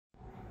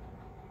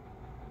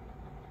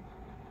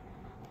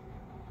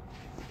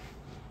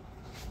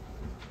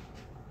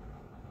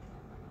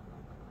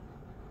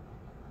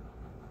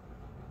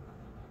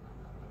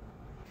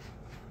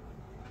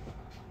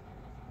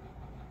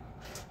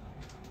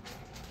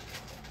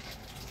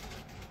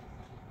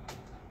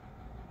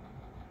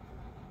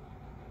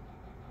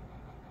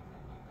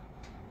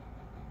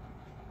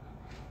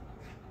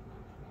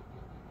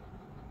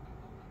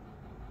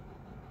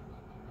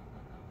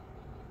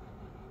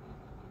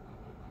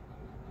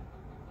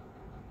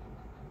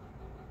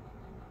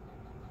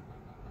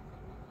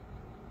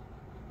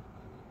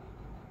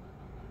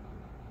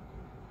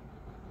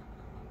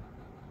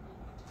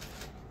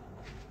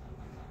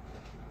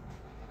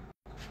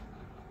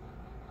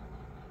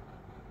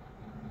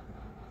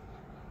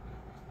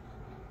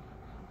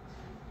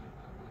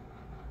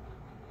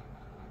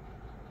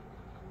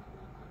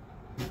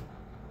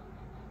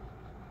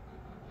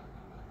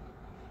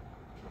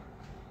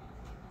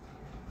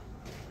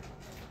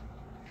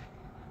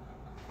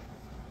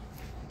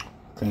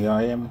Can y'all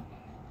hear me?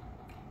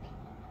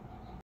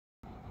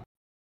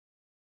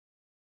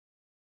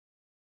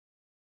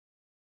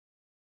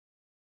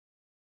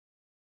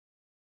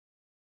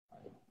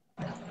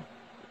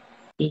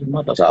 These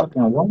Top.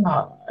 motherfucking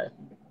why?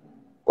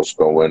 What's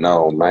going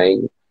on,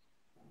 man?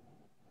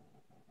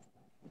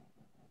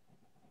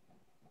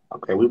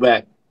 Okay, we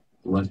back.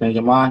 You want to change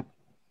your mind?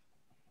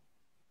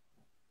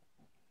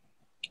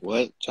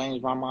 What?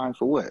 Change my mind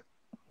for what?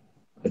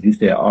 Because you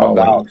said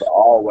About always. the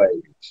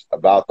always,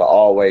 about the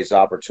always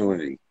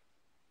opportunity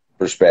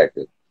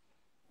perspective.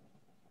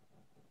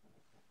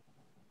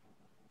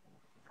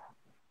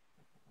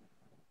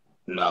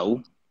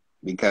 No,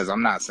 because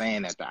I'm not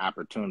saying that the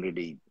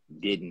opportunity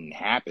didn't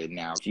happen.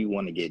 Now, if you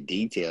want to get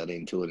detailed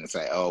into it and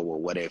say, "Oh,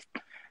 well,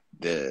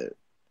 the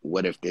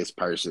what if this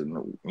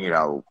person,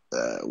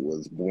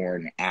 was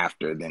born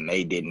after, then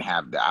they didn't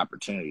have the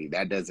opportunity."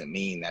 That doesn't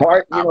mean that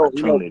the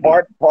opportunity.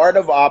 Part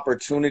of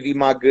opportunity,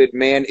 my good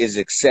man, is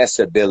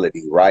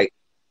accessibility, right?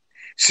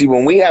 See,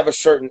 when we have a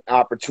certain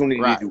opportunity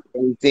to Right. do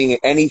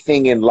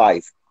anything in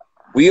life,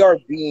 we are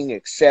being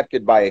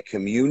accepted by a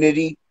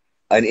community,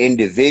 an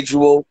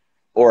individual,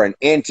 or an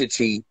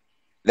entity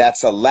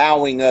that's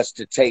allowing us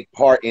to take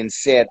part in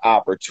said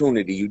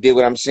opportunity. You dig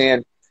what I'm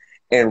saying?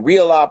 And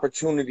real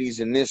opportunities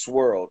in this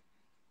world,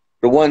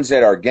 the ones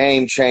that are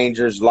game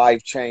changers,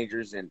 life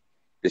changers, and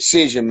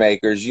decision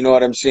makers, you know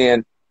what I'm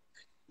saying?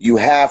 You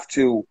have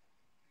to,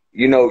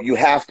 you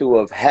have to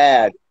have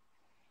had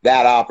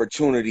that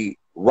opportunity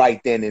right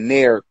then and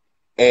there.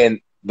 And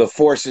the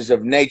forces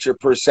of nature,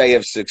 per se,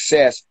 of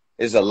success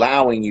is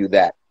allowing you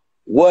that.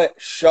 What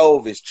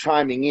Shove is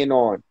chiming in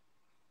on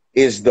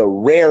is the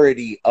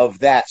rarity of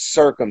that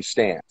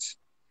circumstance.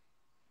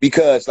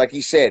 Because, like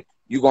he said,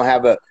 you're going to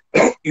have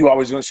you're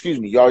always going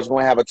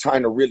to have a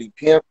time to really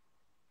pimp.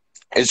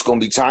 It's going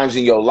to be times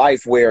in your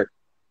life where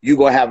you're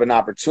going to have an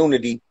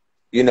opportunity,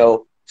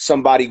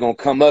 somebody going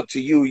to come up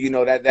to you,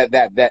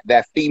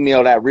 that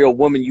female, that real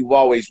woman you've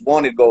always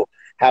wanted, go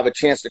have a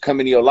chance to come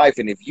into your life.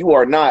 And if you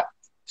are not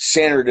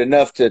centered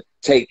enough to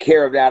take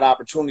care of that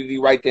opportunity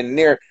right then and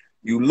there,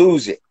 you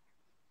lose it.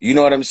 You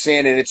know what I'm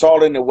saying? And it's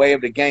all in the way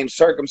of the game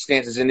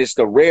circumstances, and it's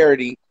the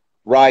rarity,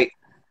 right,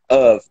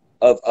 of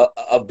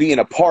being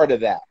a part of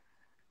that.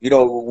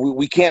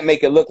 We can't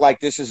make it look like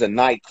this is a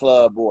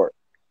nightclub or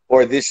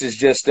this is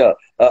just a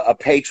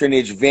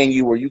patronage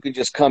venue where you can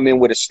just come in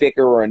with a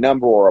sticker or a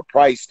number or a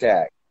price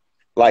tag.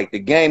 Like, the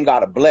game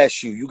got to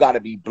bless you. You got to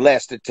be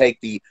blessed to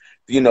take the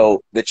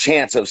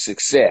chance of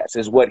success,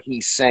 is what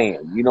he's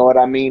saying. You know what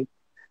I mean?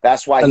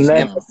 That's why he's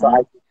Unless,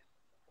 emphasizing.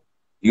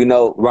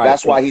 right.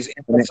 That's why he's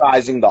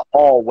emphasizing the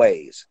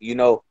always.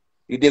 You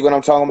dig what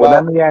I'm talking Well,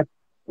 let about? me ask.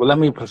 Well, let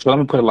me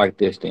put it like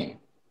this then.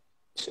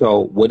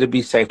 So, would it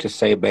be safe to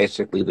say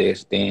basically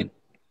this then?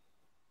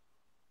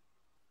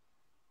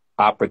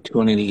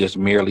 Opportunity is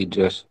merely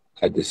just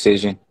a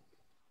decision.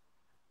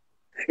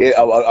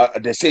 A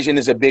decision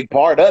is a big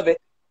part of it.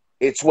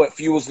 It's what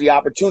fuels the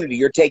opportunity.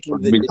 You're taking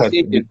the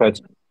decision.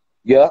 Because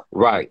Yeah.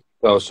 right.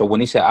 So when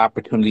he said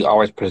opportunity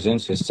always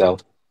presents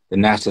itself,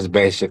 then that's just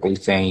basically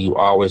saying you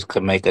always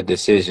could make a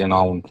decision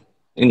on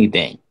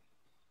anything.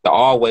 The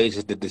always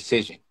is the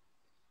decision.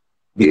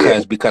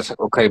 Yeah.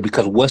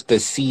 Because what's the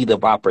seed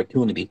of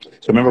opportunity?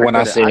 So remember I when I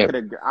could I said,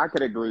 could I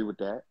could agree with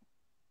that.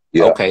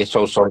 Yeah. okay,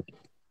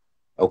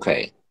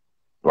 okay,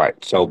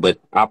 right. So but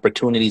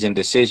opportunities and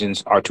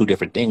decisions are two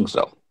different things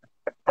though.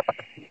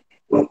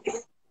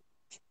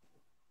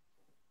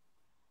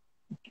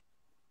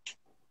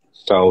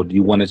 So do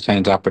you want to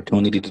change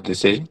opportunity to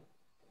decision?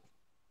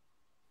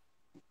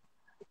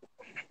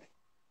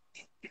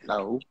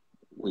 No,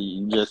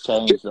 we just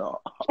changed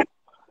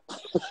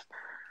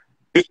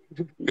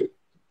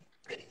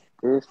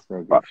this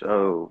nigga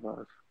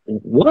show.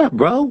 What,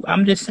 bro?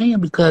 I'm just saying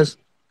because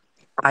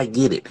I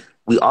get it.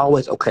 We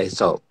always okay.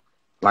 So,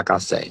 like I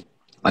say,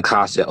 like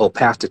how I said, oh,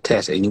 pass the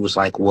test, and you was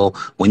like, well,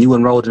 when you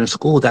enrolled in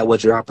school, that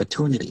was your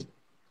opportunity.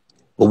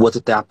 Well, was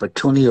it the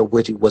opportunity, or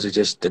was it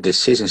just the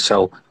decision?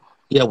 So,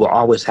 yeah, we'll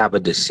always have a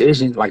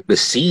decision. Like the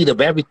seed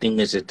of everything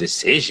is a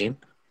decision.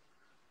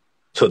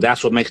 So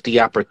that's what makes the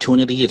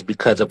opportunity is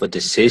because of a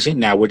decision.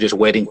 Now we're just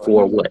waiting Well,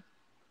 for what?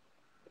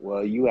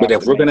 you But have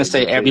if to we're make gonna a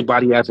say decision.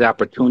 everybody has the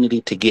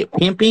opportunity to get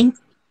pimping,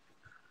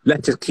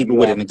 let's just keep it You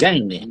within have the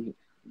game then.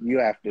 you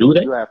have to Do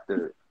they? you have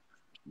to.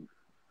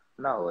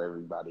 No,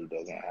 everybody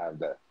doesn't have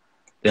that.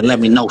 Then let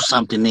me know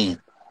something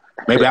then.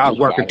 Maybe I was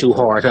You working gotta too go.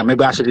 hard. Huh?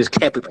 Maybe I should just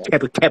kept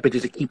it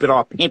just to keep it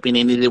all pimping,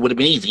 and it would have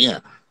been easy. Huh?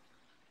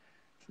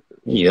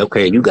 Yeah,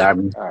 okay, you got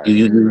me. All right,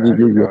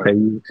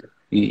 Okay.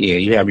 Yeah,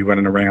 you have me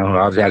running around.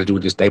 All I just had to do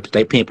was just stay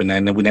pimping,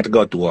 and then we didn't have to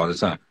go through all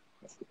this. Huh?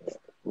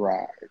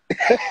 right.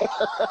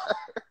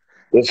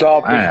 It's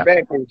all Wow.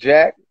 perspective,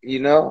 Jack.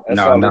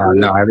 That's No, all it no, is.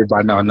 no.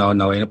 Everybody,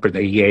 no.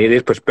 Yeah, it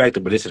is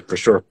perspective, but this is for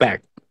sure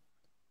fact.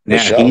 For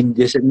Now he sure.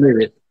 just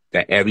admitted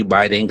that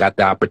everybody ain't got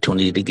the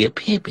opportunity to get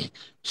pimping.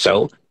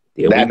 So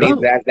there we That means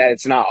go. that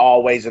it's not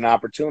always an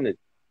opportunity.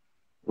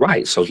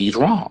 Right. So he's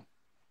wrong.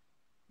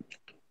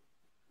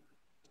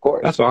 Of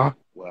course. That's all.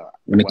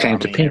 when it well, I came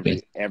to mean,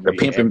 pimping. The everybody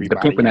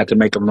pimping had to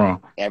make them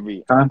wrong.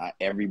 Huh?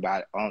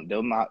 everybody on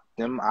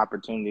them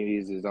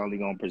opportunities is only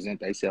gonna present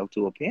themselves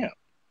to a pimp.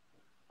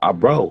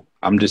 Bro,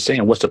 I'm just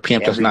saying, what's a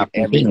pimp that's not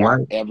pimping,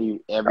 right? A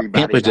pimp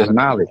Everybody is got just a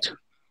knowledge.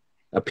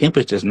 A pimp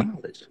is just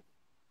knowledge.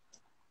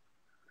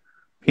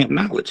 Pimp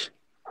knowledge.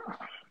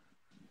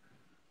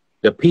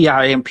 The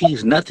PIMP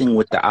is nothing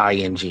with the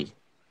ING.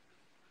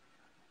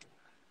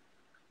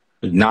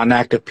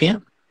 Non-active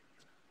pimp.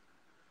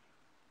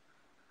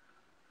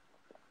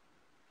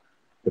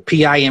 The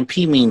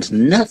PIMP means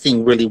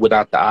nothing really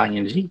without the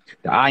ING.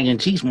 The ING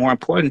is more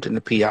important than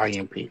the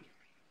PIMP.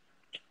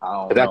 I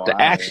don't That's know.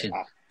 the action.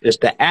 It's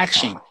the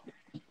action.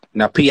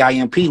 Now,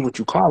 PIMP, what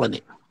you calling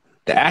it?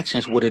 The action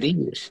is what it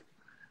is.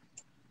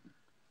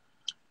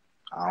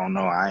 I don't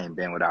know. I ain't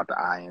been without the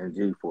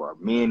ing for a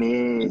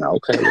minute.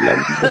 Okay, well, let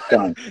me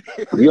understand.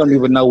 You don't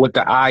even know what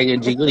the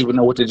ING, you don't even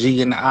know what the G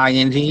and the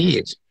ING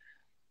is.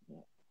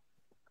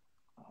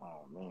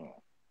 Oh man.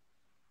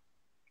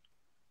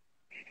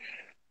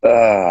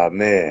 Oh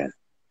man.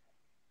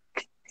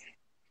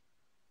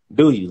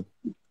 Do you?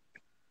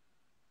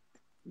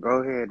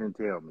 Go ahead and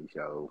tell me,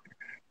 so.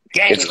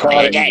 Game, It's it's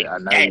called game. It's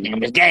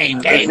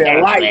it's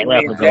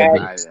enlightenment, Jack.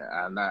 I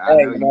Hey know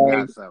you got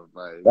man, something,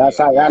 but that's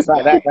yeah, how yeah,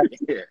 game.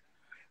 Yeah,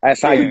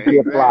 that's how yeah, you be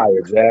a flyer,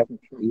 exactly.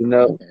 Jack. You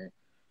know,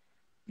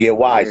 get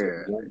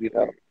wiser, Yeah, man. You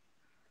know.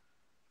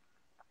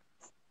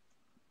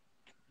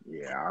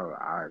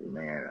 yeah,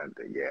 man,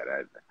 yeah,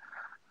 that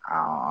I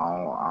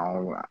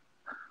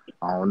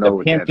don't The know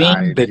what that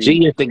pimping, the ing.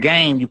 G is the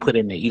game you put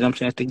in it. You know what I'm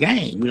saying? It's the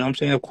game. You know what I'm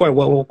saying? Of course,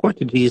 well, of course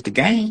the G is the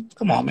game.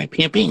 Come on, man.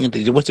 Pimping,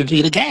 what's the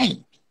G? The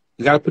game.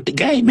 You got to put the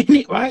game in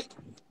it, right?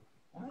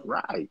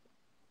 Right.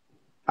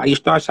 How you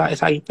start, is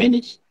how you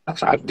finish.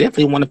 That's how I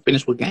definitely want to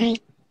finish with game.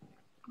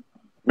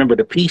 Remember,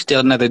 the P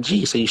still another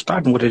G, so you're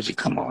starting with a G.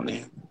 Come on,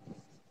 man.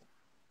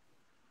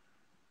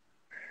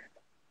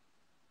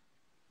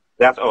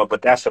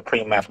 But that's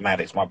supreme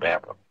mathematics. My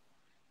bad, bro.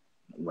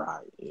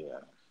 Right. Yeah.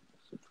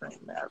 Supreme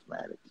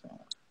mathematics.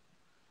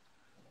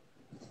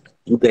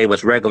 You gave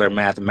us regular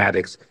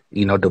mathematics,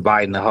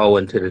 dividing the whole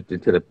into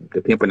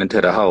the pimping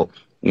into the whole.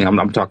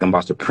 I'm talking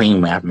about supreme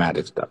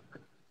mathematics stuff.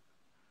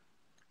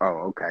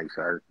 Oh, okay,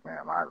 sir. Man,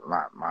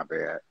 my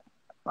bad.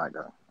 Like,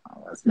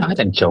 No, it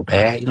ain't so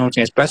bad. You know what I'm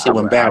saying? Especially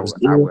when bad is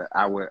good.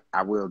 I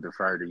will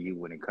defer to you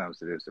when it comes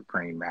to the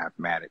supreme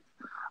mathematics.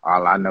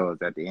 All I know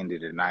is at the end of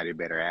the night, it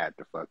better add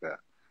the fuck up.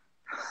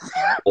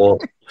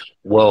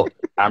 Well,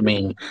 I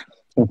mean,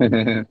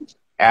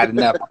 adding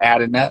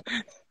up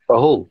for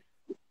who?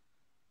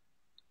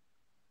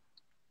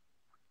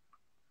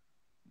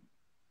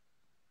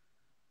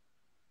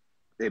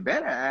 It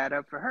better add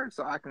up for her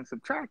so I can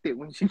subtract it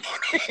when she.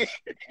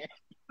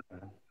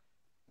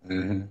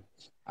 Mm-hmm.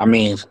 I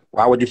mean,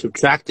 why would you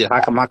subtract it?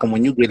 How come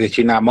when you get it,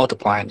 you're not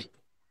multiplying it?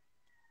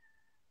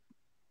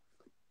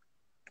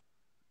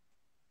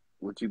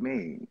 What you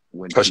mean?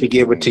 Because she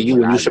give it to you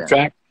when you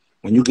subtract.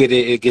 When you get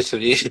it, it gets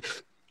when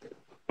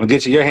it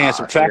gets to your hand,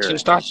 subtraction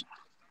starts.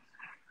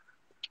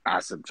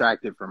 I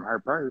subtracted from her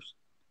purse.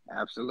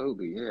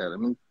 Absolutely, yeah. Let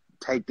me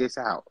take this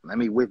out. Let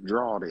me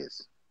withdraw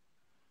this.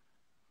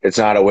 It's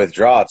not a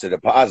withdrawal; it's a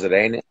deposit,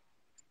 ain't it?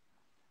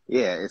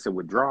 Yeah, it's a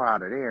withdrawal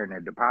out of there and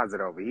a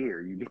deposit over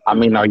here. I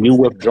mean, are you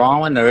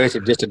withdrawing or is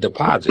it just a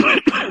deposit?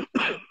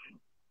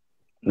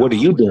 What are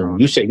you doing?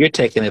 You said you're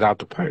taking it out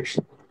the purse.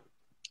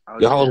 Oh,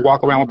 your hoes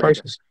walk around with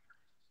purses.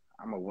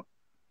 Come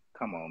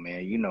on,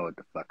 man. You know what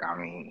the fuck I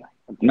mean.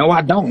 No,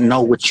 I don't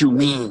know what you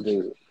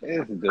mean.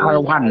 How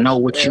do I know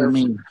what you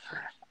mean?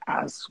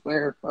 I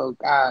swear,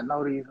 folks, I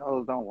know these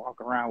hoes don't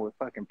walk around with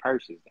fucking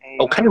purses.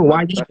 Okay,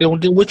 why you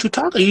don't do what you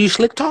talking? Are you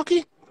slick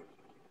talking?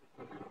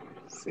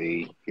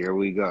 See, here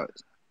we go.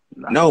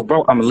 No,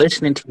 bro, I'm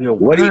listening to your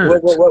words.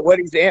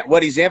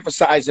 What he's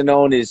emphasizing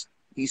on is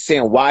he's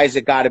saying, why is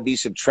it got to be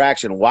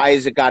subtraction? Why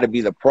is it got to be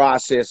the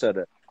process of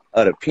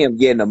the pimp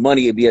getting the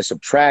money? It'd be a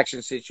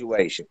subtraction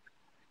situation.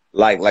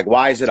 Like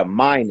why is it a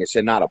minus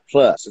and not a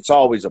plus? It's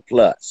always a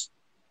plus.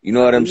 You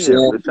know what I'm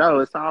saying? So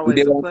it's always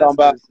a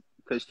plus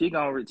because she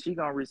gonna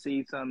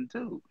receive something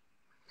too.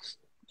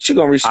 She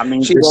gonna receive. I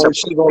mean,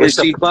 it's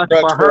a plus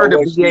for her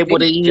to be able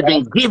to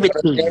even give it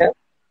to you.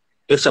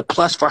 It's a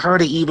plus for her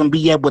to even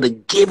be able to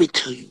give it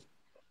to you.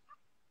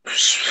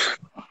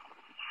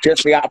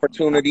 Just the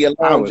opportunity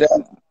alone.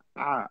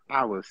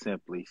 I was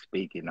simply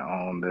speaking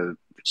on the.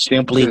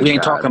 Simply, we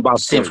ain't talking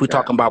about simps. We're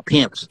talking about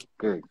pimps.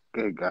 Good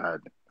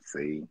God.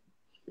 See.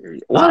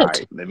 What? All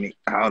right,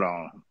 hold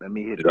on. Let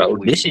me hit it. Bro,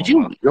 this is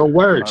your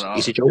words.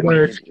 This is your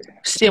words.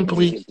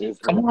 Simply,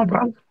 come on,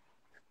 bro.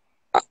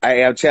 I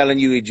am telling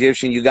you,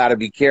 Egyptian, you got to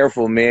be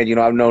careful, man. You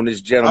know, I've known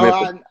this gentleman.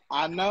 Oh,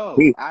 I know.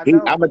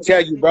 I'm gonna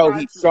tell you,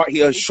 bro.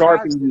 He'll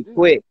sharpen you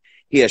quick.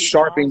 He'll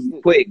sharpen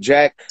you quick,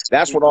 Jack.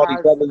 That's what all these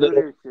other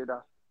little.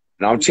 And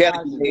I'm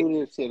telling you, do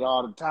this shit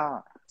all the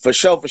time. For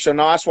sure.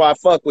 No, that's why I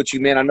fuck with you,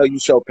 man. I know you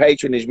show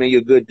patronage, man.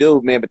 You're a good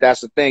dude, man. But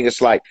that's the thing.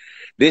 It's like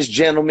this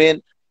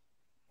gentleman.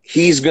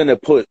 He's gonna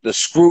put the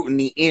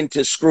scrutiny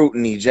into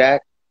scrutiny,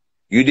 Jack.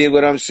 You did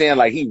what I'm saying?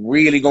 Like, he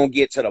really gonna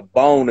get to the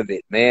bone of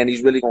it, man.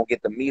 He's really gonna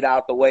get the meat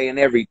out the way and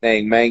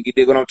everything, man. You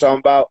dig what I'm talking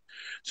about?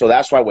 So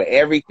that's why with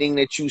everything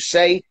that you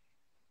say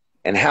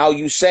and how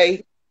you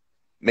say,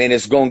 man,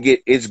 it's gonna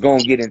get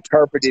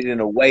interpreted in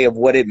a way of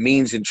what it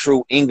means in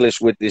true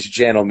English with this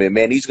gentleman,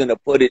 man. He's gonna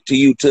put it to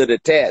you to the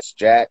test,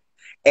 Jack.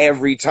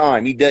 Every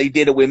time. He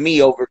did it with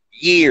me over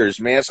years,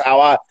 man. That's how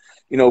I,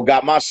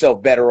 got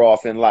myself better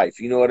off in life.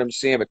 You know what I'm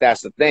saying? But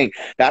that's the thing.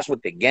 That's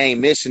what the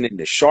game missing in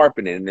the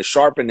sharpening. And the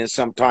sharpening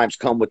sometimes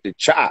come with the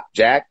chop,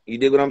 Jack. You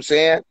dig what I'm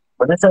saying?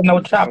 But this ain't no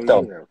Oh chop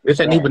though. yeah, for This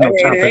ain't sure. even no It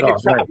chop at ain't a all.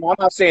 chop. Right? I'm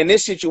not saying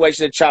this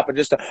situation a chop, but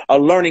just a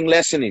learning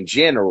lesson in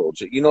general.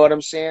 You know what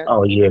I'm saying?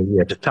 Oh yeah,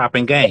 yeah. The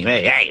chopping game.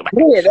 Hey,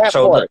 man. Yeah, that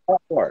So look, part. That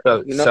part.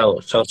 so You know?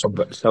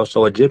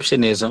 so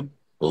Egyptianism.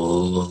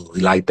 Oh,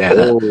 we like that,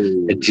 huh?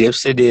 Oh.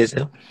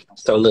 Egyptianism.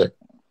 So look,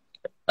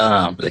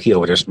 look, he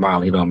over there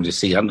smiling. You know, I'm just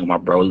see. I know my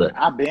bro. Look,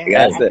 That's hey,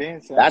 I've the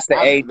been saying. that's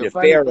the age The of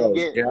funny thing pharaohs,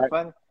 is, Jack.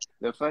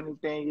 the funny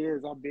thing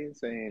is, I've been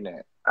saying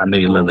that I know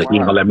you for a look. Look, he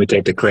ain't gonna let while. me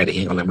take the credit.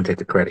 He ain't gonna let me take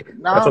the credit.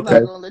 No, That's I'm okay.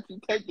 not gonna let you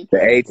take the The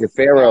credit. age of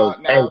pharaohs.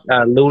 Hey,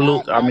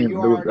 Lulu. I Now mean, you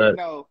already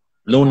know.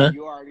 Now Luna.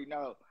 you already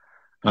know.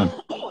 Uh,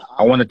 I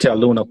I want to already tell know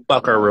Luna, you.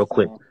 fuck You her know what real I'm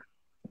quick. saying?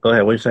 Go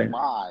ahead. What you saying?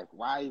 Why?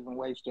 Why even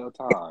waste your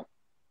time?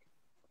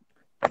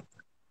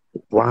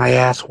 Why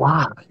ask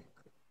why?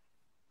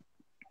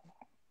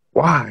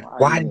 Why? Why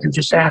Why did you even?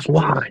 just ask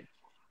why?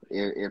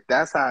 If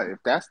that's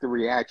the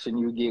reaction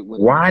you get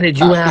when a Why motherfucker did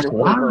you pop in ask the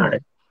room, why?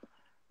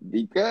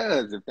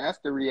 because if that's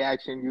the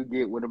reaction you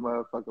get when a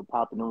motherfucker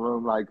pop in the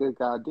room, like good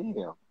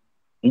goddamn,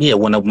 Yeah,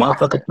 when a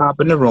motherfucker pop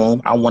in the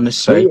room, I want to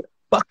say, We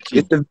fuck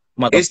it's you, the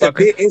it's the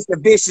motherfucker. it's the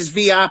vicious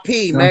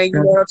VIP, You know man.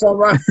 You what know I'm what I'm talking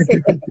about?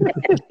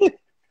 saying?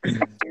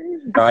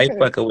 No, I ain't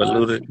fucking with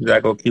Luda. You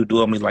gotta go keep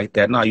doing me like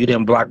that. No, you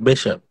didn't block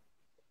Bishop.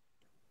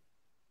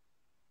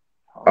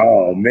 hold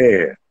Oh on,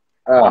 man.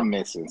 I'm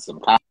missing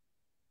some.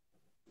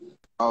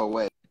 Oh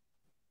wait,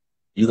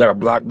 You gotta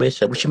block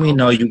Bishop. What you mean?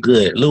 No, you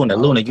good, Luna,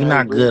 you okay,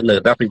 not good.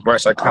 Look, that's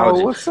reverse oh,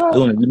 psychology. what's up?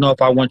 Luna, you know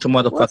if I want your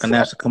What's motherfucking up?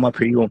 ass to come up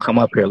here, you gonna come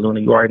up here, Luna.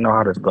 You already know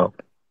how this go.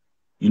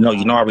 You know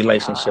our I,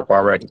 relationship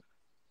already.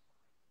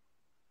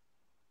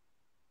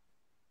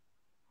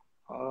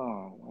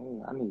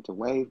 oh, I need to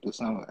wave to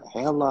someone.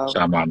 Hello. So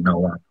I'm about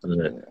know I'm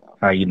good. Yeah.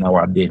 How you know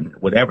I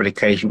didn't? Whatever the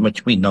case, you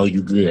let me know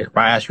you good. If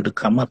I ask you to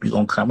come up, you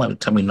gonna come up and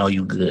tell me no,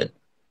 you good.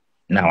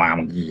 No,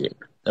 I'm good.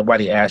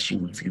 Nobody asks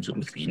you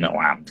if you know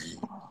I'm good.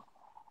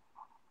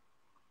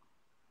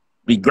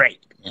 Be great.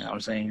 You know what I'm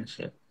saying?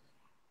 Shit.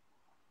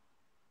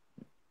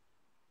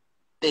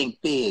 Think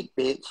big,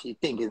 bitch. You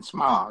thinking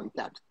small. You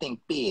got to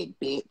think big,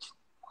 bitch.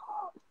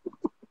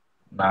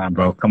 Nah,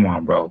 bro. Come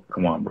on, bro.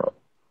 Come on, bro.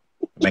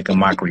 Make a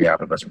mockery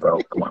out of us,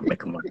 bro. Come on,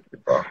 make a mockery,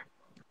 bro.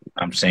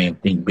 I'm saying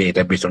think big.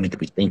 That bitch don't need to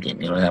be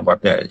thinking. You know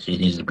about that. She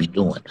needs to be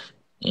doing.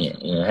 Yeah,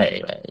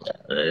 hey,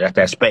 that's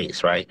that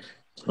space, right?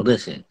 So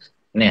listen.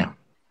 Now,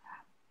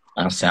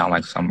 I sound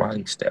like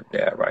somebody's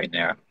stepdad right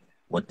now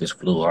with this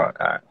flu.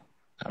 I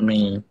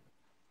mean,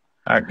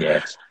 I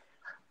guess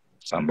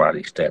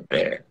somebody's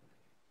stepdad.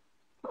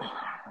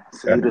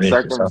 See That's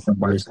vicious. How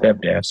somebody's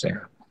stepdad saying.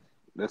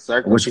 the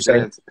What you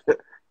say? circumstance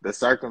the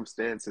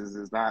circumstances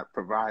is not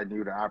providing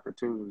you the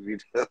opportunity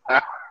to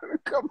allow her to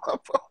come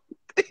up on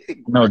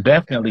things. No,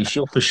 definitely.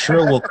 She'll for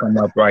sure will come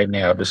up right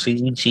now. The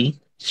CET,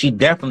 she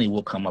definitely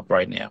will come up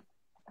right now.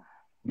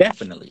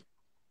 Definitely.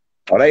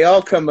 Oh, they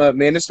all come up,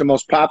 man. It's the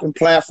most popping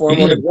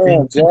platform on Yeah, the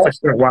ground, she for Jack.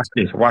 sure. Watch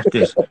this. Watch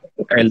this.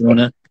 Hey,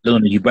 Luna,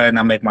 you better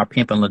not make my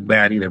pimping look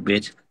bad either,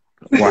 bitch.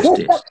 Watch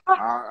this.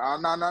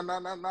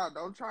 No.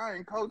 Don't try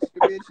and coach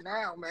the bitch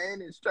now,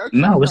 man.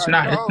 No, Instructions it's are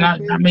not. It's told,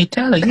 not. I bitch. mean,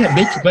 tell her, yeah,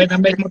 bitch, you better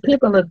not make my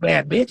pimping look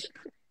bad, bitch.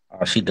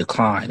 Oh, she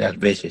declined. That's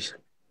vicious.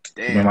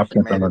 She made Damn, my she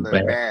pimping made it look look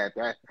bad. bad.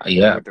 That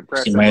Yeah, with the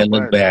she press of made a it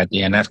look button. bad.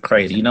 Then that's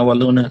crazy. You know what,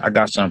 Luna? I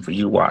got something for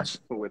you. Watch.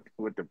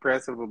 With the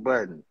press of a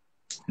button.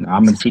 No, I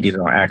mean, she did it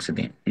on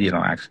accident. She did it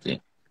on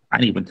accident. I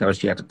didn't even tell her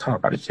she had to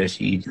talk. I just said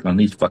she's gonna at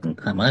least fucking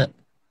come up.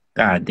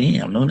 God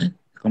damn, Luna.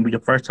 It's gonna be the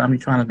first time you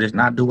trying to just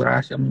not do what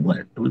I said. I mean,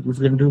 what? We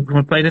gonna do? We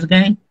gonna play this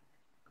game?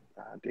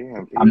 God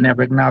damn, I'm P.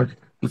 never acknowledged.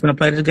 You finna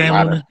play this It's a game,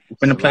 lot of Luna? You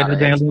finna play this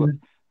game, Luna?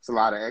 it's a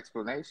lot of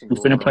explanation You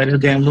finna going play this on.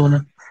 game,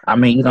 Luna? I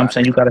mean, you It's a know what I'm lot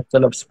saying? You gotta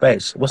fill up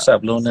space. What's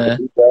up, it's a, Luna?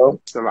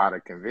 it's a lot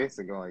of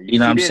convincing going. You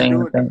know what She I'm didn't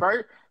do saying? it the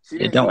first. She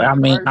It didn't don't. do it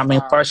the I first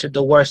mean, time. first is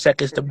the worst,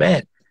 second is the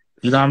best.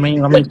 You know what I She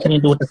mean? She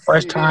didn't do it the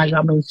first time.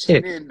 I mean, she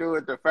shit. didn't do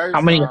it the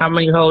How first many? How time.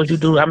 many hoes you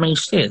do? I mean,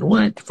 shit.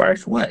 What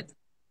first? What?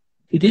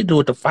 She did do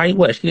it the fight.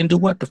 What? She didn't do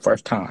what the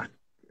first time?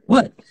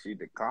 What? She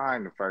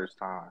declined the first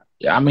time.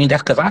 Yeah, I mean,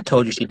 that's because I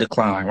told you she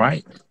declined,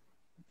 right?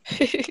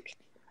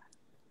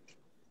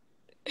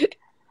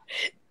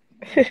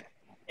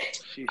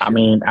 She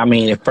should. I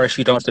mean, if first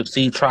you don't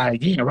succeed, try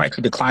again, right?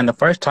 She declined the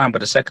first time, but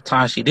the second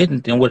time she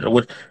didn't. Then what?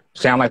 Would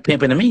sound like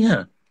pimping to me,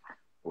 huh?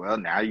 Well,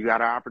 now you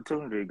got an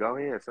opportunity. Go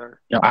ahead, sir.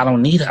 You know, I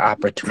don't need an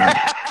opportunity.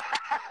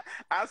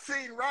 I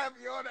seen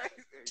Robbie on that.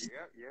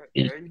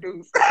 Yeah, you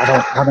do.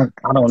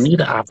 I don't need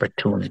an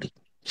opportunity.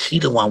 She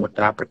the one with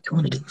the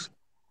opportunities.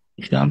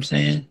 You know what I'm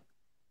saying?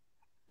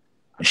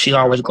 She Y'all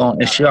always both going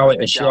and got I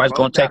think she y'all always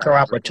gonna both got take an her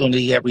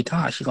opportunity. opportunity every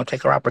time. She gonna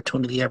take her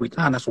opportunity every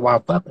time. That's why I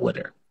fuck with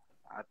her.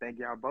 I think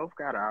y'all both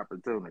got an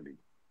opportunity.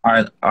 All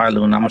right,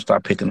 Luna. I'm gonna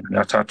start picking.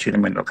 I'll talk to you in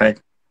a minute, okay?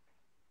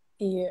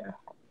 Yeah.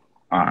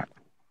 All right.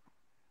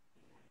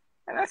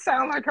 And that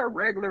sound like her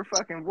regular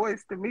fucking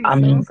voice to me. I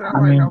She don't mean, sound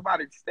I like mean,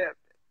 nobody stepped.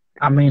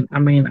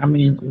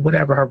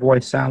 whatever her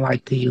voice sound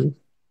like to you,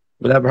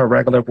 whatever her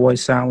regular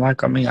voice sound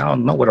like. I mean, I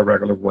don't know what a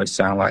regular voice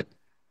sound like,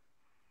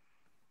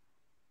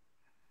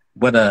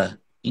 but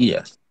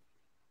yeah.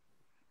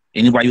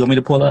 Anybody you want me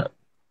to pull up?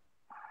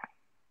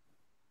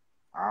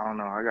 I don't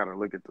know. I gotta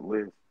look at the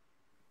list.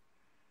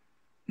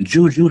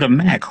 Juju the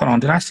Mac. Hold on.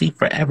 Did I see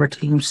Forever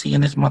Team C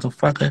in this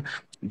motherfucker?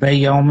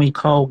 Bayomi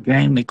Code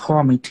Game. They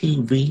call me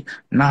TV.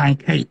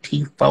 9K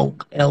T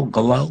Folk El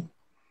Glow.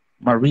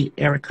 Marie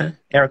Erica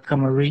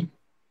Marie.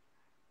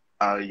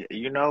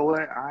 You know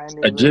what? I ain't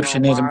even gonna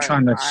Egyptianism lie.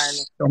 trying to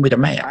show me the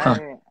map, huh?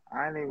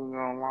 I ain't even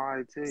gonna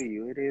lie to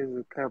you. It is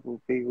a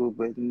couple people,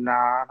 but nah,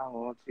 I don't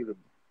want you to.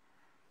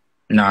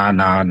 Nah, I'm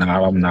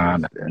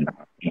not. That's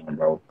Come on,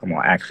 bro. Come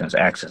on, actions.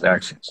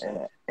 that.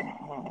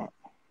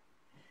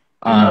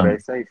 You know they Um,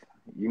 say.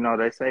 You know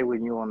they say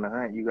when you on the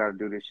hunt, you gotta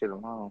do this shit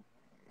alone.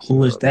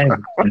 who is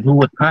that? And who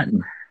was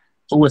hunting?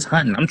 Who was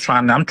hunting? I'm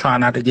trying not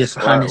to get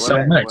Well, hunted well, so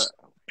let, much.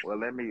 well,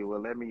 let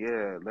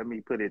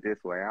me put it this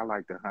way. I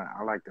like to hunt.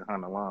 I like to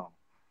hunt alone.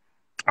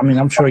 I mean,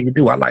 I'm sure you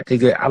do. I like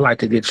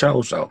to get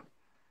shows. So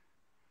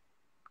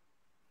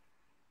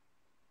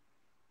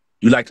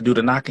you like to do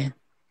the knocking?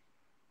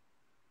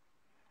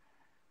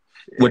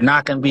 Would Shit,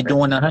 knocking be whatever.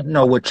 doing the hunting,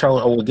 or would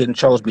chose, or would getting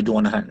chose be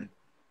doing the hunting?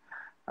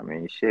 I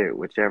mean, shit,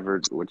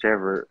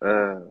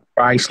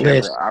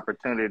 Priceless. whichever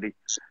opportunity,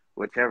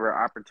 whichever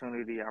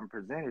opportunity I'm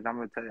presented, I'm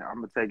gonna tell you, I'm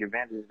gonna take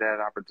advantage of that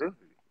opportunity.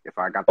 If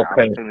I got the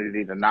Okay,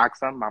 opportunity to knock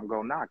something, I'm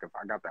gonna knock. If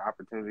I got the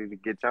opportunity to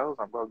get chose,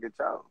 I'm gonna get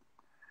chose.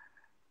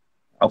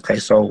 okay.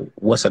 So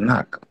what's a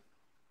knock?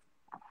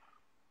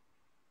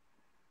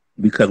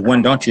 Because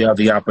when Come don't on, you have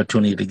the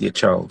opportunity to get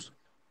chose?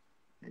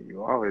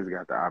 you always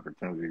got the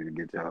opportunity to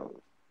get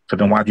chose So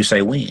then why'd you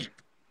say when?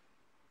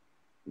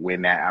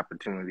 when that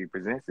opportunity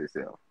presents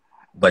itself.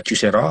 But you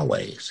said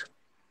always.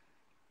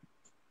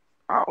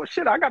 Oh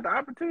shit! I got the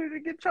opportunity to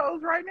get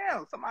chose right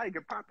now. Somebody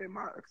can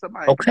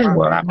Okay, pop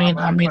well, in my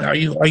are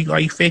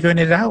motherfucking. you figuring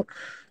it out?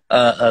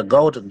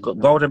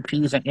 Golden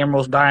peas and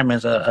emeralds,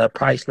 diamonds,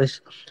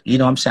 priceless. You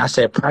know what I'm saying? I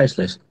said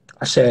priceless.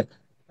 I said,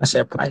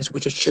 priceless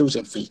with your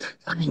choosing fee.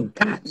 I ain't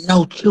got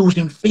no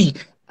choosing fee.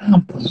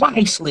 I'm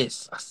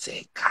priceless. I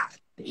said, God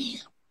damn,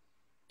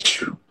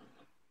 phew,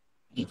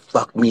 you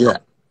fucked me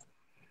up.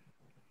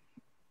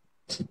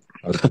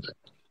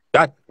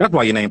 That's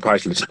why your name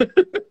priceless.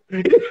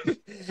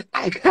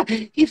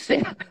 He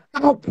said,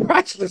 I'm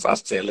priceless. I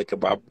said, look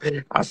at my,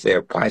 I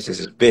said, priceless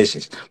is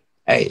vicious.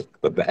 Hey,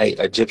 but hey,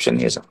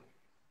 Egyptianism.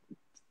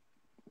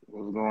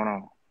 What's going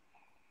on?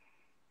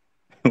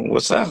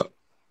 What's up?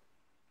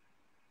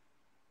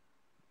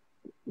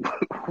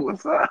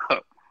 What's up?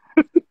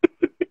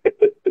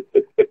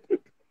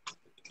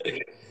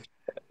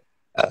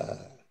 Uh,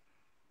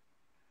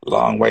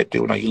 long way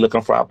through. Are you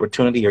looking for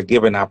opportunity or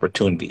giving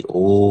opportunity?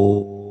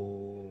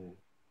 Oh,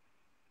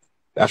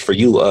 that's for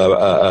you,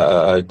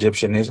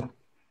 Egyptianism.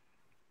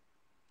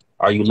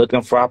 Are you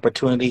looking for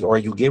opportunity or are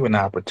you giving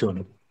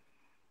opportunity?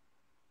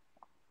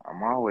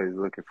 I'm always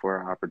looking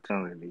for an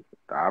opportunity.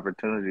 The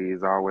opportunity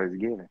is always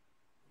given.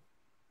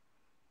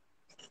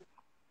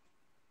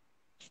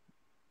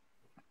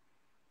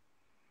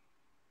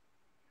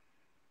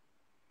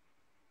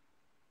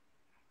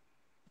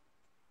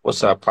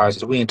 What's up,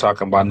 prices? We ain't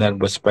talking about nothing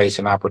but space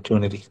and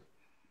opportunity.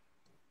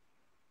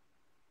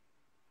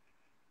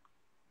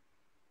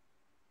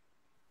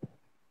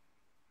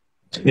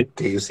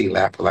 Do you see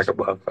laughing like a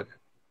motherfucker?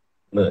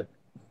 Look,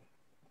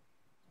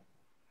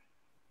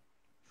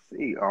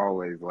 She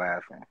always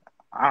laughing.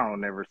 I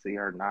don't never see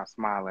her not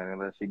smiling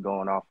unless she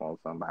going off on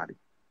somebody.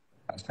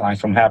 that's like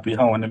some happy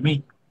hoeing to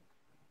me.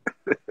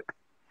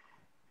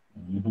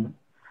 Hmm.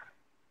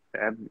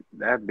 That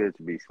that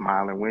bitch be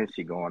smiling when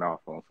she going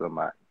off on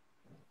somebody.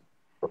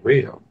 For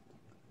real.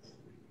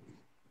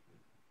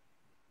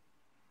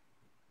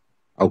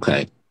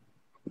 Okay.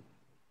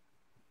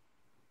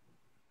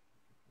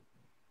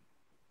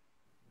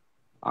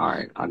 All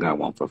right. I got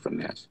one for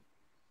finesse.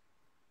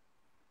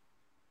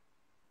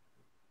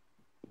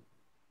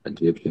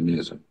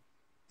 Egyptianism.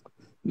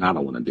 No, I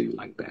don't want to do you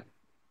like that.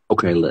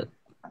 Okay, look.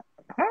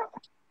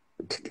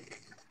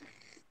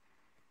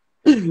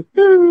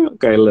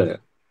 Okay,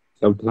 look.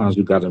 Sometimes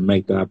you got to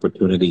make the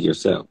opportunity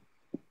yourself.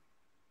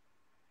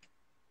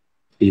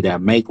 See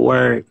that make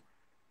word?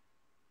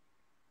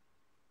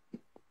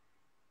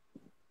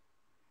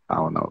 I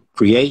don't know.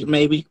 Create,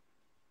 maybe?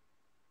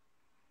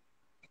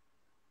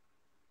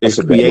 Is That's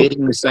a better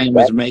creating the same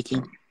as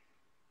making?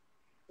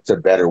 it's a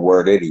better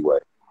word anyway.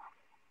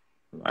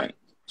 Right.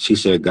 She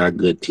said, got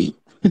good teeth.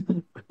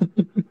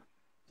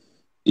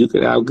 You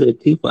could have good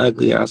teeth, but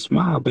ugly ass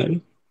smile,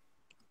 baby.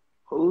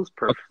 Whose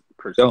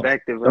Don't,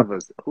 perspective don't, of a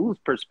whose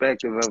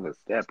perspective of a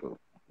stepper?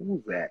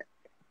 Who's that?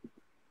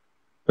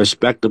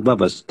 Perspective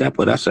of a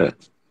stepper.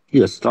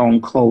 He a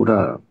stone cold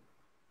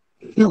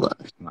killer.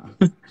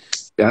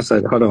 That's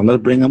a hold on.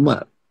 Let's bring him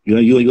up.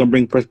 You gonna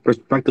bring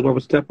perspective of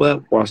a stepper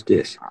up? Watch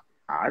this.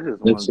 I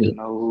just Let's wanted to see.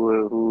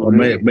 know Or who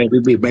it is.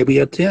 maybe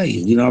he'll tell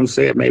you. You know what I'm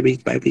saying? Maybe.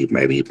 You know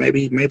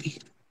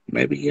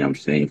what I'm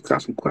saying? You've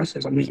got some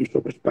questions. I mean,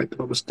 some perspective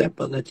of a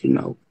stepper. Let you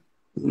know.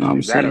 You know what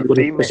I'm Is that saying? a What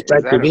his female?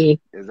 perspective is.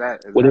 Is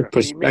What that his a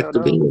female perspective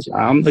though? is.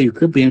 I don't know. You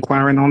could be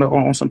inquiring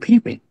on some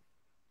pimping.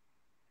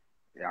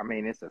 Yeah, I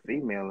mean it's a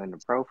female in the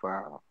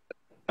profile.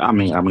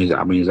 Is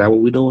that what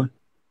we're doing?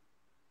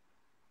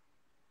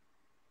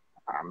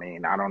 I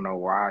mean, I don't know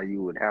why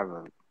you would have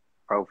a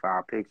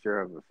profile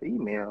picture of a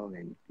female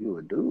and you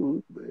a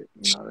dude, but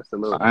that's a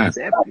little I,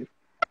 deceptive.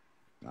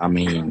 I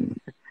mean,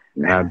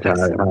 how,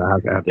 that's a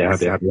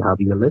that's a how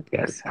do you look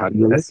at it? that's How do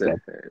you look that's a at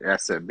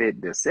that's a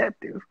bit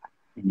deceptive.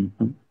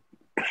 it?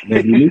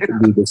 Maybe you need to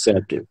be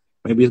deceptive.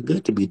 Maybe it's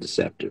good to be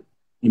deceptive.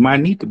 You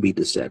might need to be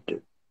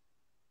deceptive.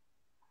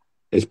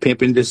 Is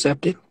pimping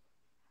deceptive?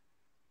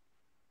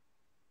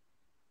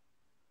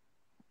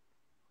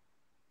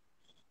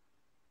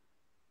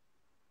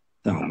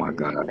 Oh I my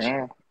mean, it gosh.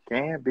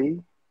 can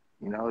be.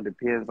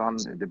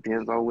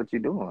 Depends on what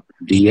you're doing.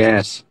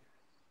 DS.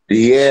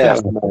 Shout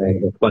Yes, out to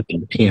man.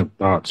 motherfucking pimp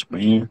thoughts,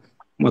 man.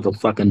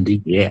 Motherfucking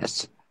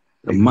DS.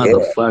 The Yeah.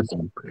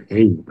 motherfucking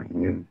hey,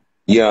 man.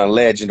 Young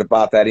legend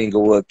about that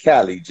Inglewood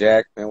Cali,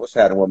 Jack. Man, what's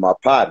happening with my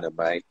partner,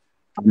 man?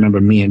 I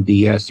remember me and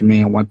DS,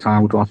 man, one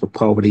time we was on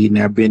Sepulveda eating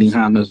that Benny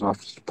Hanna's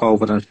off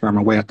Sepulveda and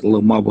Sherman way at the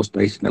little mobile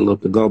station that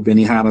looked to go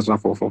Benny Hanna's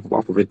off of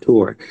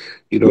Ventura.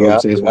 You know what I'm Yeah,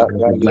 saying? It's yeah, one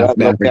yeah, of the yeah. left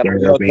Navigator,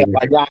 Little baby.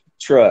 Teppanyaki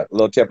truck.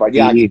 Little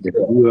Yeah, Teppanyaki you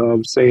truck. know what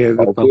I'm saying?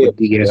 The Oh, yeah, fucking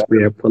DS, yeah.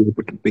 man, pull up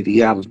with the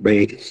 $50,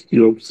 man. You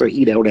know what I'm saying?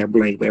 Eat out that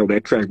blade, man, on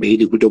that track, man.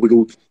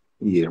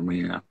 Yeah,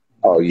 man.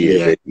 Oh, yeah,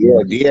 DS, but yeah,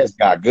 man. DS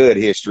got good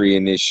history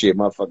in this shit. A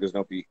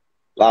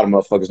lot of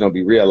motherfuckers don't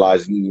be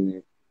realizing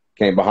he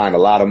came behind a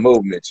lot of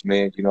movements,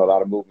 man. A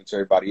lot of movements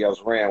everybody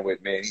else ran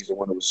with, man. He's the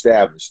one who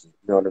established it.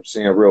 You know what I'm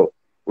saying?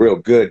 Real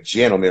good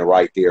gentleman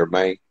right there,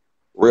 man.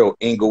 Real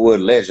Inglewood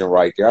legend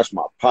right there. That's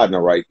my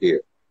partner right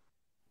there.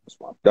 That's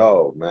my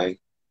dog, man.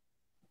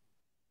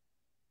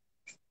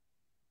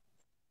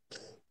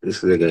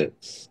 This nigga,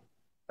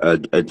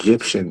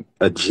 Egyptian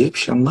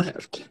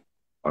left.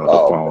 Oh, the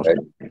Oh, phone's.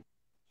 man.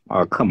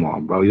 Oh, come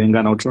on, bro. You ain't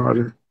got no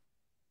charger?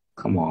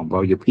 Come on,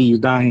 bro. Your P's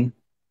dying?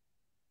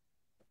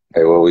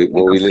 Hey, You what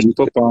we got listen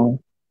to?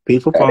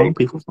 Hey,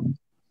 P for phone.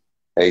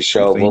 hey, You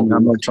show say you what ain't we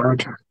got no listen.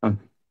 charger?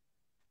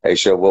 Hey,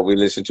 show what we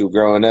listened to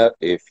growing up.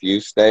 If you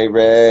stay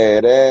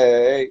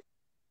ready.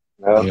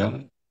 No. Yeah.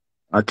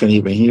 I can't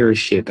even hear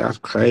shit. That's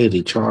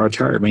crazy. Charge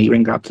her, man. You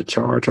ain't got to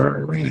charge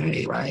her, man.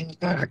 Hey, right?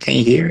 I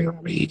can't hear you.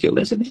 I mean, you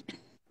listening?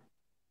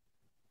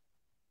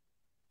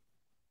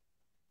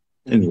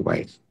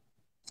 Anyway,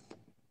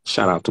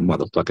 shout out to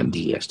motherfucking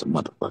DS, the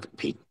motherfucking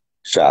people.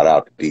 Shout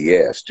out to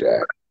DS,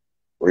 Jack.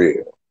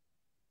 Real.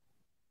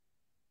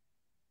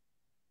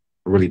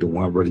 Really the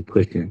one really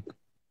pushing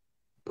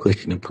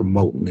and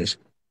promoting this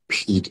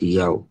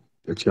PTO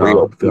that y'all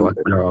Real feel like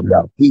y'all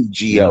yeah, know.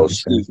 You know PGO, what I'm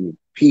saying? excuse me,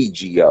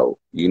 PGO.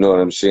 You know what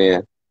I'm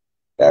saying?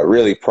 That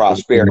really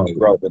Really prosperity, promoting.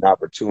 growth, and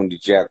opportunity,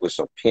 Jack, with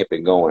some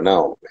pimping going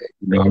on,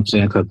 You know what I'm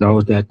saying? Because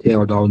those that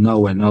tell don't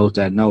know, and those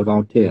that know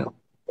don't tell.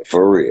 man.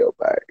 For real,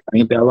 man.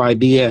 Ain't that right,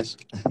 DS?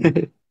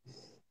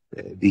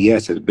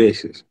 DS is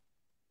vicious.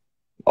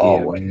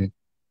 Yeah, Always. man.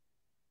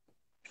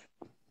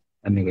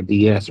 That nigga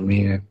DS,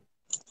 man.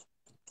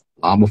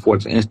 Long before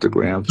it's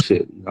Instagram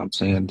shit. You know what I'm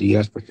saying?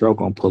 DS for sure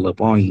gonna pull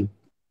up on you. You know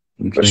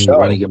what I'm For saying? You sure.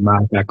 running your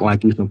mouth back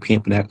like you some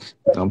pimping that.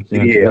 You know what I'm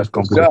saying? Yeah, DS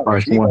for gonna be the sure.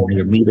 first one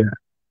to meet that.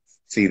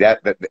 See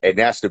and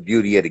that's the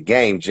beauty of the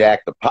game,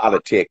 Jack. The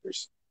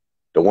politicers,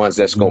 the ones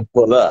that's Mm-hmm. gonna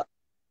pull up,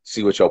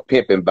 see what you're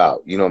pimping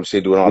about. You know what I'm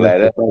saying? Doing all DS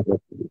that, for sure.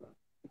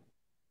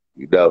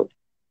 you know,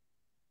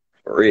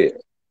 for real.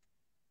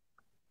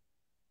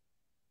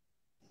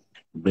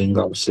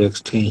 Bingo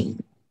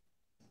 16.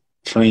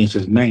 Changed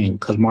his name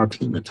because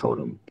Martina told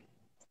him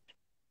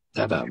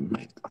that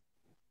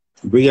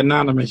be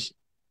anonymous.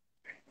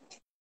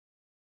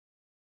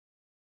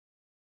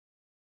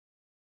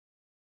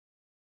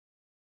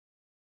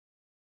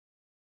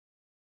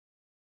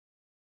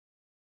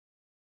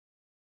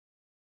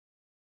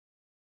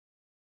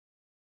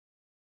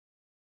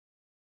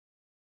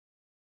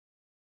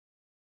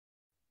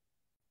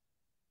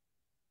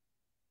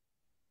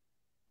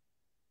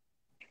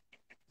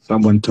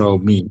 Someone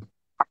told me,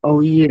 oh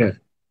yeah,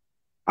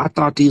 I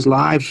thought these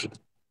lives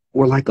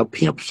were like a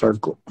pimp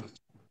circle.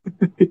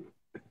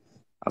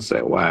 I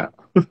said, wow,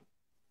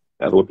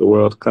 that's what the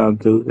world's come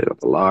to. That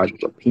the lives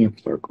was a pimp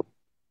circle.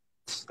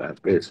 That's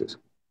business.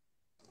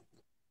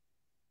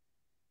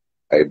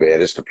 Hey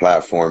man, it's the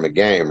platform and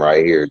game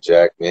right here,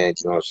 Jack, man.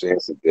 You know what I'm saying?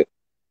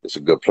 It's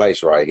a good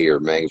place right here,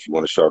 man, if you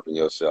want to sharpen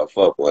yourself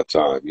up one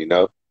time, you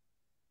know?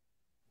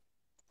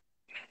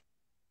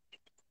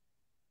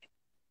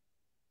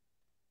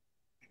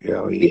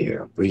 Hell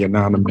yeah, be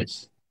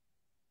anonymous.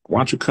 Why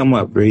don't you come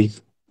up, Bree?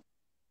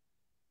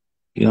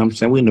 You know what I'm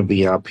saying? We in the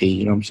VIP.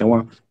 You know what I'm saying?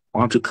 Why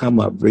don't you come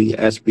up, Bree?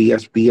 SB,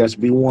 SB,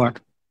 SB1.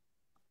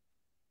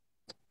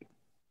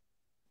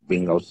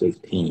 Bingo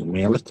 16.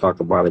 Man, let's talk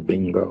about it,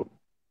 Bingo.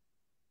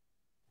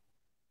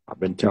 I've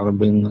been telling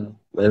Bingo,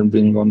 letting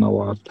Bingo know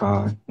all the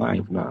time.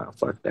 Nah,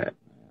 fuck that.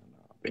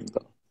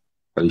 Bingo.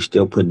 But you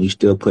still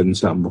putting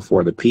something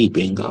before the P,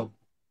 Bingo.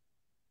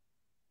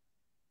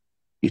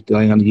 You still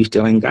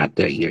ain't got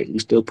that yet. You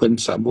still putting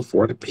something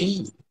before the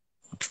P.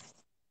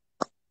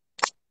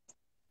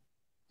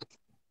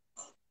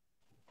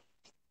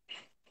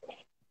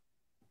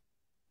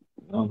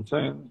 You know what I'm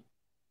saying?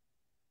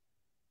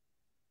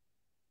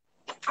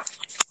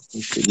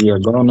 Yeah,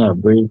 go on up,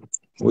 Bree.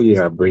 Where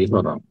you at, Bree?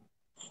 Hold on.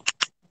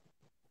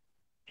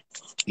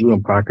 You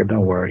in pocket,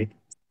 don't worry.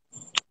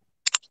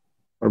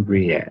 Where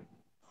Bree at?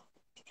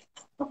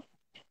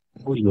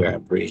 Where you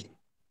at, Bree?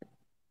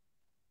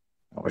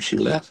 Oh, she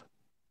left?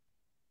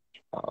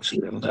 Oh, she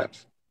done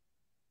left.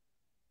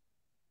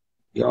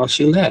 Y'all,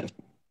 she left.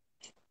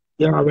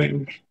 Y'all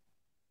already.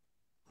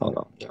 Hold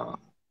on, y'all.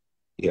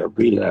 Yeah,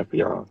 Bree left,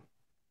 y'all.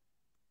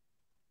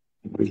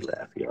 Bree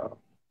left, y'all.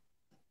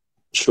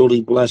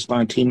 Truly blessed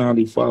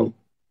 1994.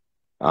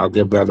 I'll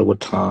get better with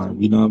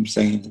time. You know what I'm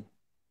saying?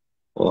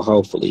 Or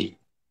hopefully,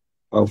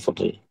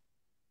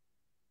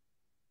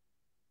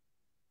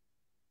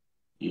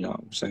 you know what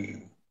I'm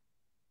saying?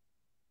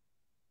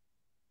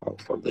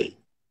 Hopefully.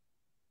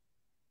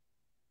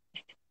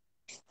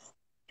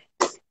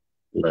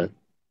 But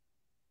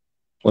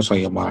what's on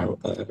your mind,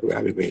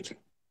 Rabbit Bitch?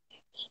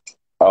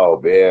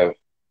 Oh, man,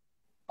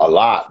 a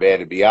lot, man.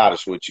 To be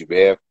honest with you,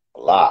 man, a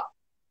lot.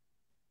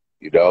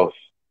 You know,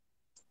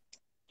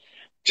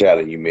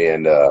 telling you,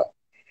 man, a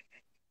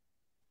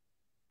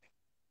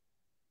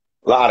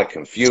lot of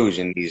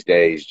confusion these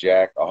days,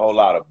 Jack. A whole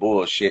lot of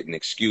bullshit and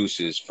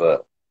excuses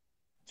for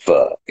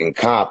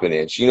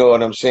incompetence. You know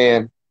what I'm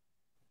saying?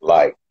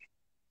 Like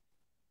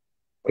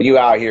when you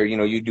out here,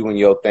 you doing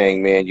your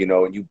thing, man.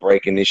 And you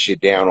breaking this shit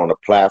down on a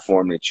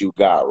platform that you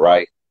got,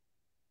 right?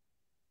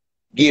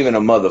 Giving a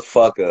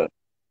motherfucker,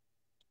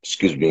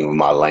 excuse me with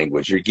my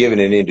language, you're giving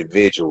an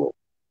individual,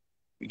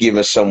 you're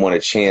giving someone a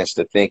chance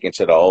to think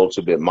into the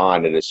ultimate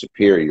mind of the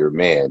superior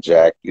man,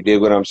 Jack. You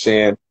dig what I'm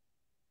saying?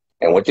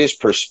 And with this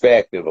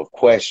perspective of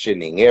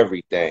questioning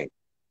everything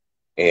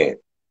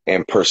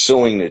and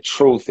pursuing the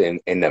truth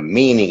and the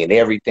meaning and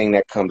everything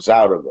that comes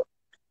out of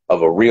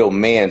a real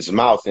man's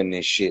mouth in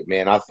this shit,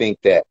 man, I think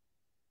that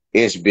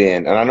it's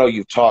been, and I know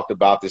you've talked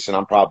about this and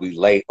I'm probably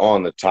late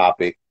on the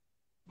topic,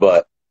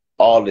 but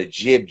all the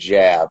jib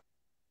jab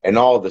and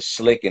all the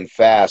slick and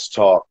fast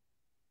talk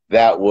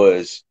that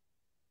was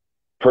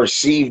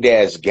perceived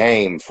as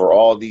game for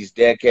all these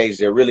decades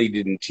that really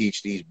didn't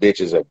teach these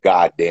bitches a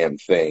goddamn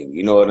thing.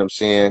 You know what I'm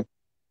saying?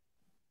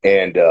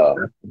 And,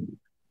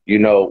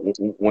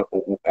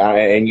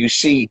 and you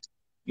see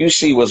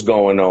what's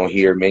going on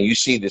here, man. You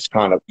see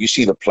you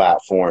see the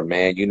platform,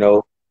 man.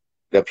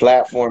 The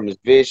platform is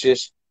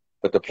vicious,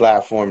 but the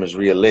platform is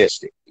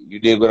realistic. You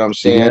dig what I'm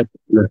saying?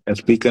 DS, and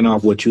speaking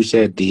of what you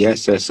said,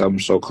 DS said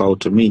something so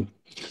cold to me.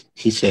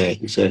 He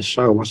said,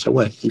 sure, what's the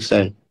what? He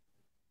said,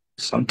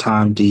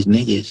 sometimes these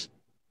niggas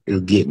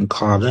is getting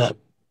caught up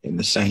in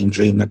the same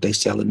dream that they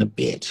selling the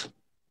bitch.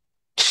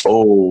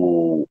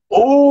 Oh,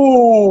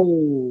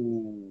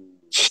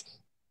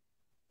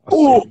 I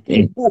said,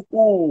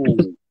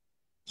 "Damn."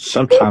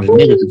 Sometimes the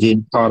niggas are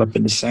getting caught up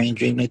in the same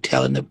dream they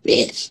telling the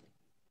bitch.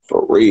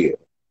 for real.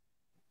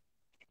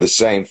 The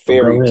same So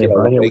fairy go ahead, tale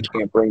bro. that Yeah, they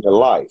can't bring to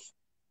life.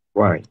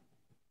 right.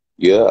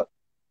 Yeah.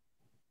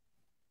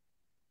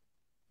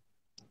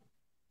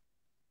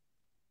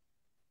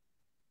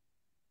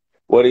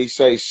 What do he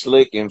say?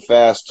 Slick and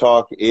fast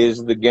talk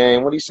is the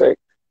game. What do he say?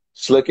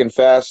 Slick and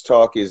fast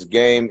talk is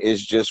game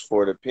is just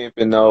for the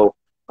pimping though.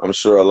 I'm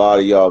sure a lot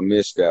of y'all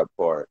missed that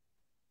part.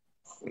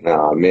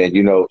 Nah, man,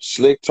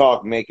 slick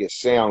talk make it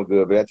sound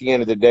good, but at the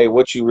end of the day,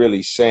 what you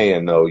really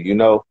saying though,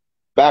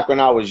 back when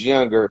I was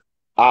younger,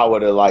 I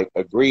would have like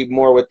agreed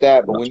more with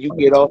that. But No, when you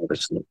get old, I'm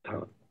missing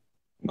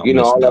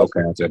all that. that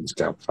Okay, I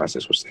understand what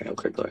process was saying.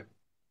 Okay, go ahead.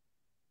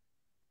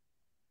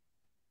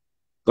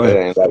 Go it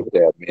ahead. ain't like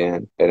that,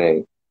 man. It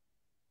ain't.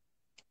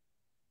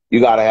 You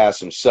got to have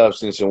some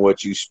substance in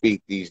what you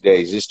speak these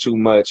days. It's too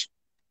much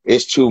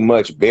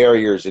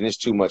barriers and it's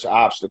too much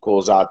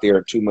obstacles out there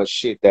and too much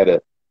shit that'll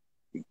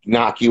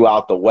knock you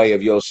out the way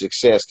of your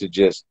success to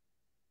just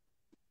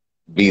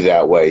be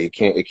that way. It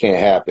can't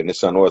happen.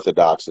 It's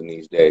unorthodox in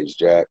these days,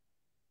 Jack.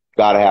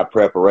 Got to have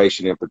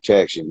preparation and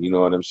protection. You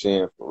know what I'm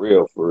saying? For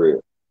real.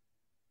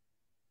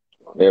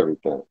 On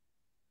everything.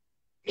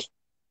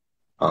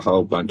 A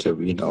whole bunch of,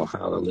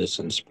 how to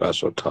listen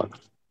special talk.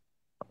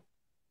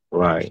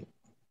 Right,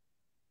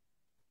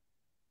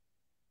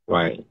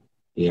 right.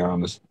 Yeah,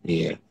 honest.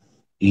 Yeah.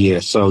 Yeah.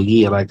 So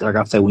yeah, like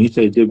I said, when you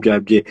say jib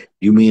jab jib,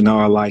 you mean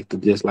all like the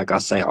just like I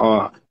say,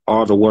 all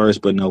the words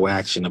but no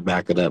action to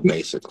back it up,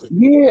 basically.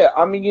 Yeah,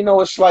 I mean,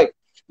 it's like,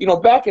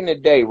 back in the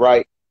day,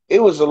 right?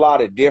 It was a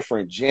lot of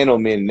different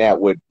gentlemen that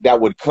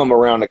would come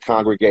around the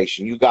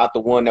congregation. You got the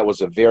one that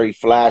was a very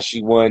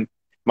flashy one,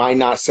 might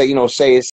not say, say his